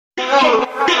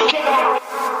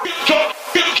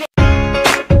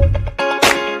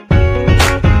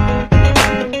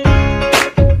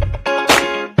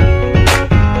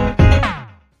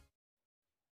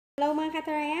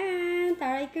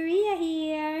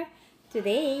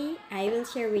Today, I will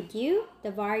share with you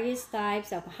the various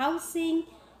types of housing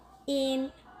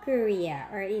in Korea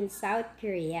or in South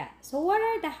Korea. So what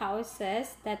are the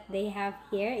houses that they have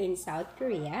here in South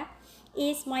Korea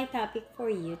is my topic for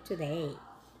you today.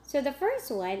 So the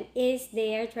first one is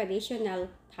their traditional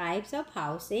types of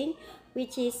housing,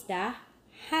 which is the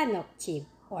Hanokjip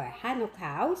or Hanok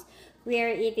house, where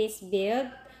it is built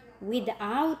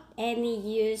without any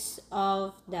use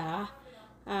of the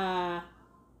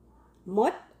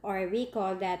mot, or we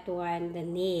call that one the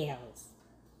nails.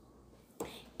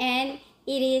 And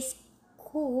it is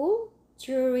cool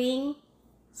during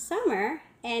summer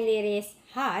and it is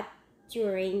hot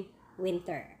during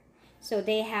winter. So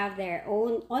they have their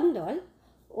own ondol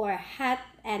or hot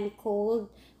and cold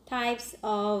types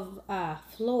of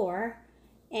floor,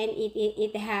 and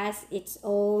it has its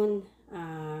own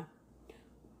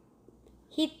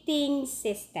heating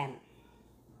system.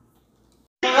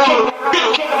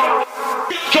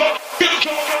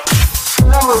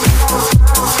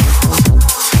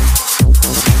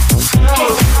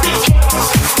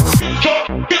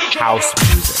 House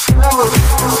music.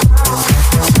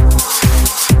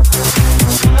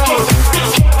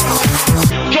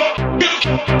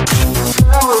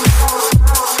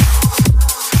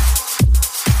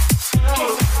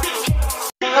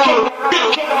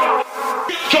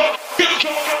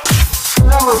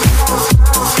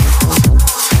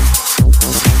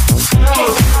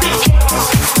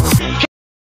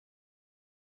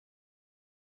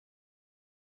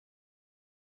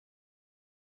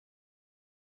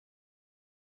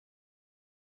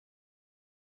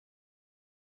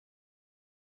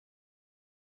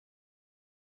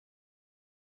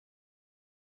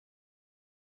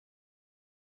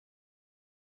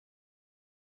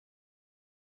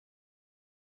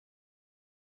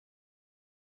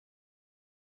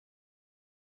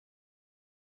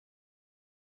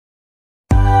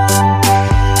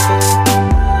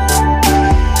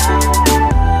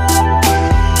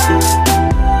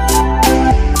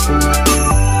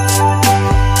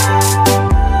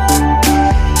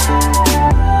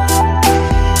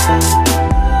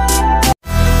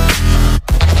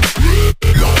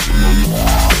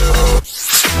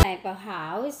 Type of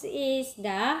house is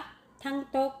the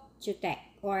Tangtok Jutek,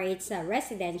 or it's a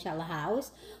residential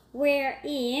house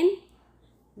wherein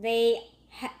they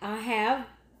have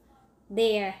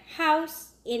their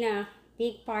house in a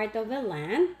big part of the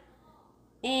land,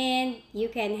 and you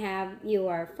can have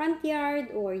your front yard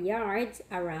or yards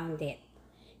around it.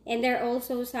 And there are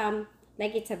also some,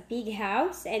 like it's a big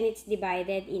house and it's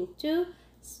divided into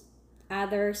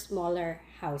other smaller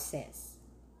houses.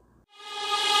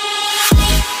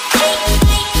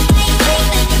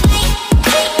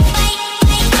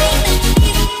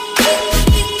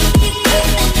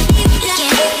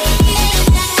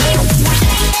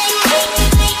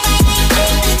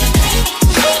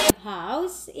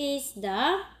 House is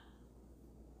the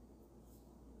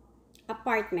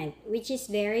apartment, which is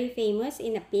very famous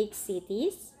in the big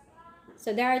cities.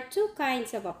 So there are two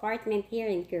kinds of apartment here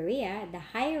in Korea: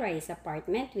 the high-rise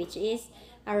apartment, which is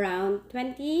around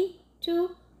 22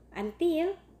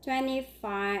 until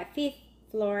 25th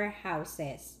floor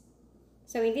houses.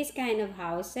 So in this kind of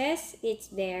houses, it's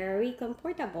very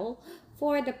comfortable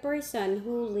for the person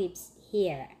who lives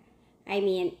here. I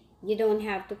mean, you don't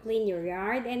have to clean your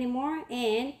yard anymore,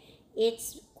 and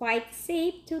it's quite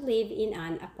safe to live in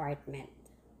an apartment.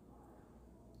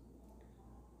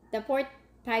 The fourth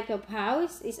type of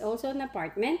house is also an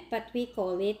apartment, but we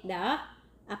call it the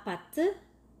apa트,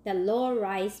 the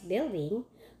low-rise building,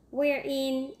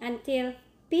 wherein until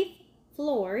 5th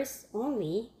floors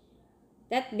only,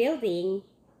 that building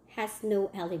has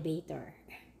no elevator.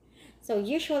 So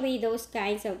usually those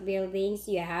kinds of buildings,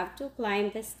 you have to climb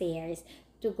the stairs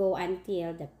to go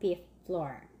until the 5th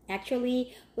floor.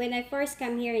 Actually, when I first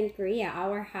come here in Korea,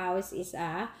 our house is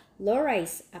a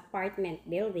low-rise apartment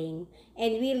building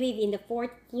and we live in the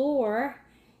 4th floor.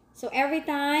 So every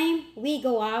time we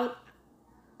go out,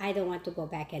 I don't want to go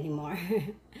back anymore.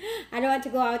 I don't want to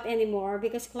go out anymore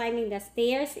because climbing the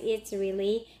stairs, it's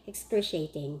really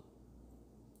excruciating.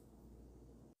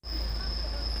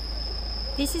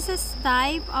 This is a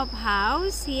type of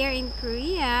house here in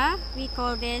Korea. We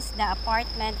call this the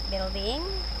apartment building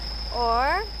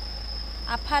or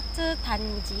아파트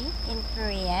단지 in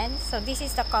Korean. So this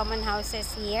is the common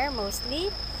houses here mostly,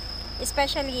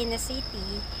 especially in the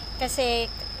city.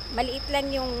 Kasi maliit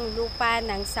lang yung lupa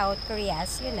ng South Korea,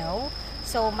 as you know.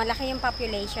 So malaki yung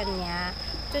population niya.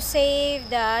 To save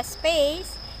the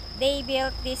space, they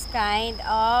built this kind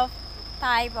of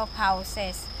type of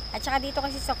houses. At saka dito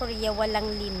kasi sa Korea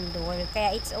walang lindol,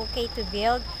 kaya it's okay to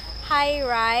build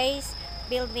high-rise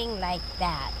building like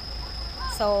that.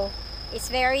 So it's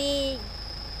very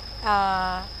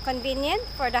convenient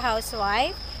for the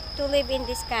housewife to live in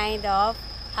this kind of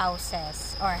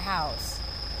houses or house.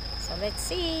 So let's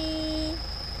see.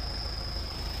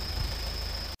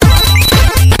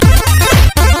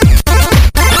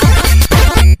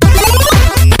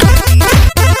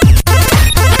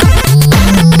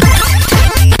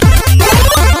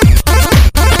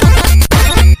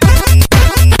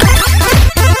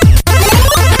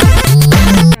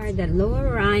 The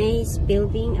low-rise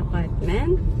building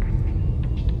apartment.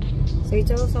 So it's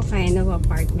also kind of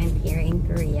apartment here in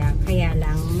Korea, kaya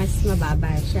lang mas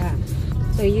mababa siya.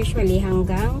 So usually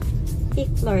hanggang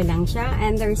 5th floor lang siya,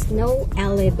 and there's no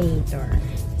elevator.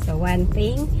 So one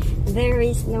thing, there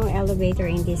is no elevator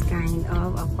in this kind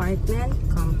of apartment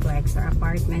complex or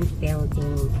apartment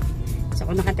building. So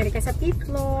kung nakatira ka sa 5th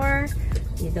floor,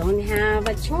 you don't have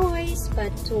a choice but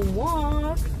to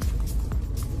walk.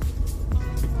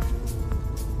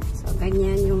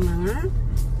 Ganyan yung mga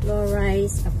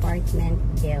low-rise apartment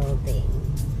building.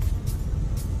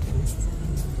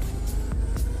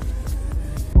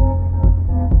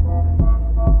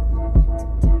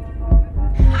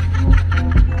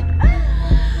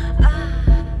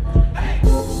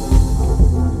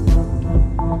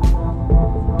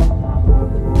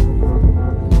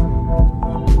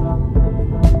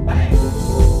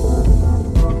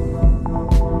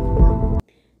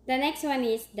 The next one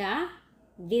is the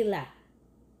villa,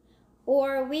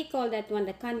 or we call that one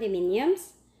the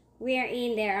condominiums,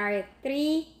 wherein there are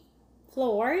 3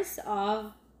 floors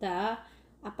of the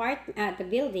the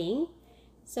building.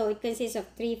 So it consists of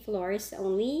 3 floors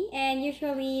only, and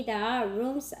usually the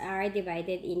rooms are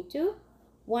divided into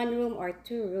 1 room or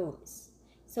 2 rooms.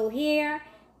 So here,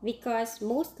 because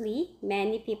mostly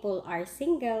many people are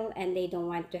single and they don't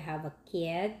want to have a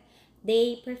kid,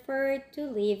 they prefer to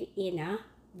live in a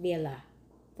villa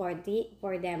for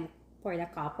the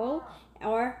couple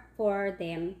or for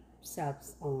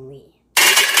themselves only.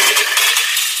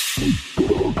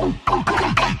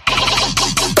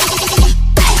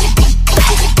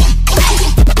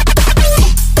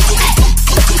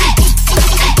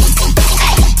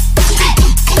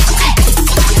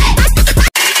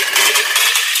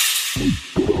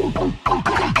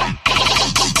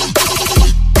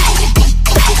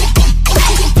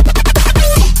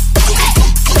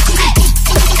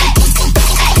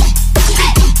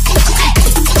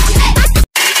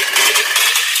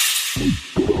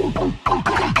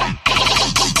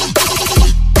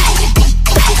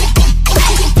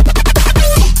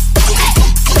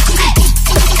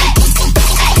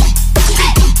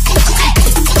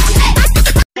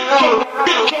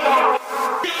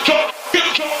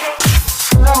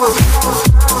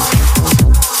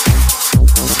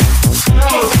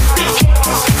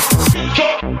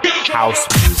 House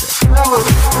music.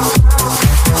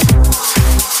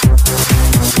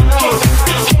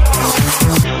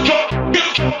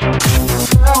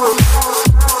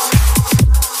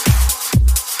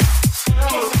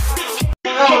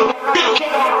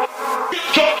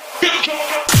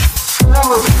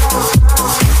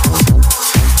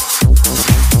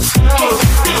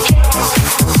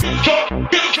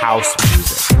 House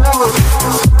music.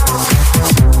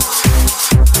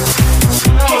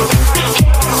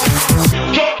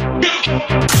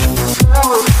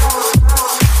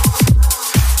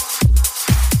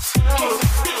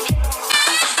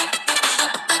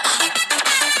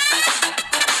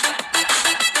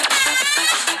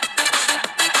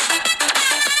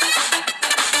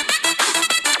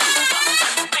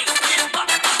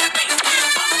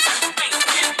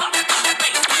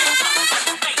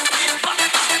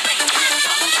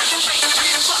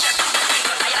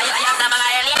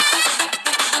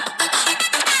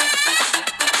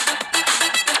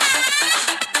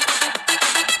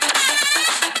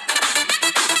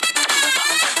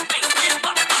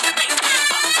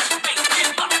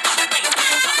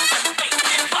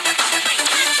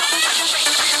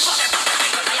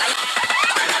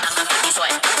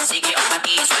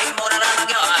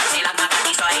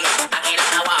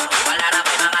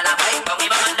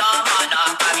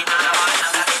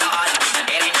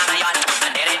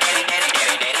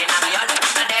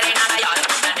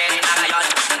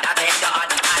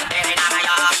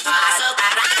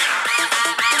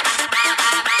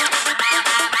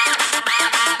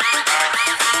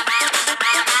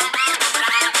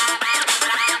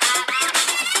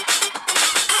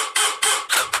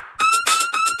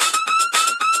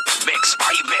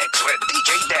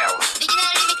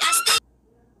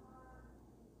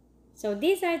 So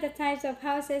these are the types of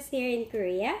houses here in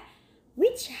Korea.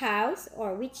 Which house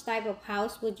or which type of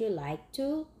house would you like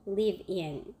to live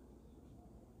in?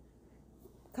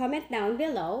 comment down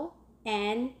below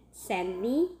and send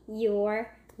me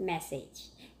your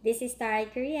message. This is Tara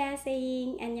Korea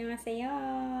saying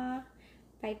안녕하세요.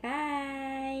 Bye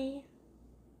bye.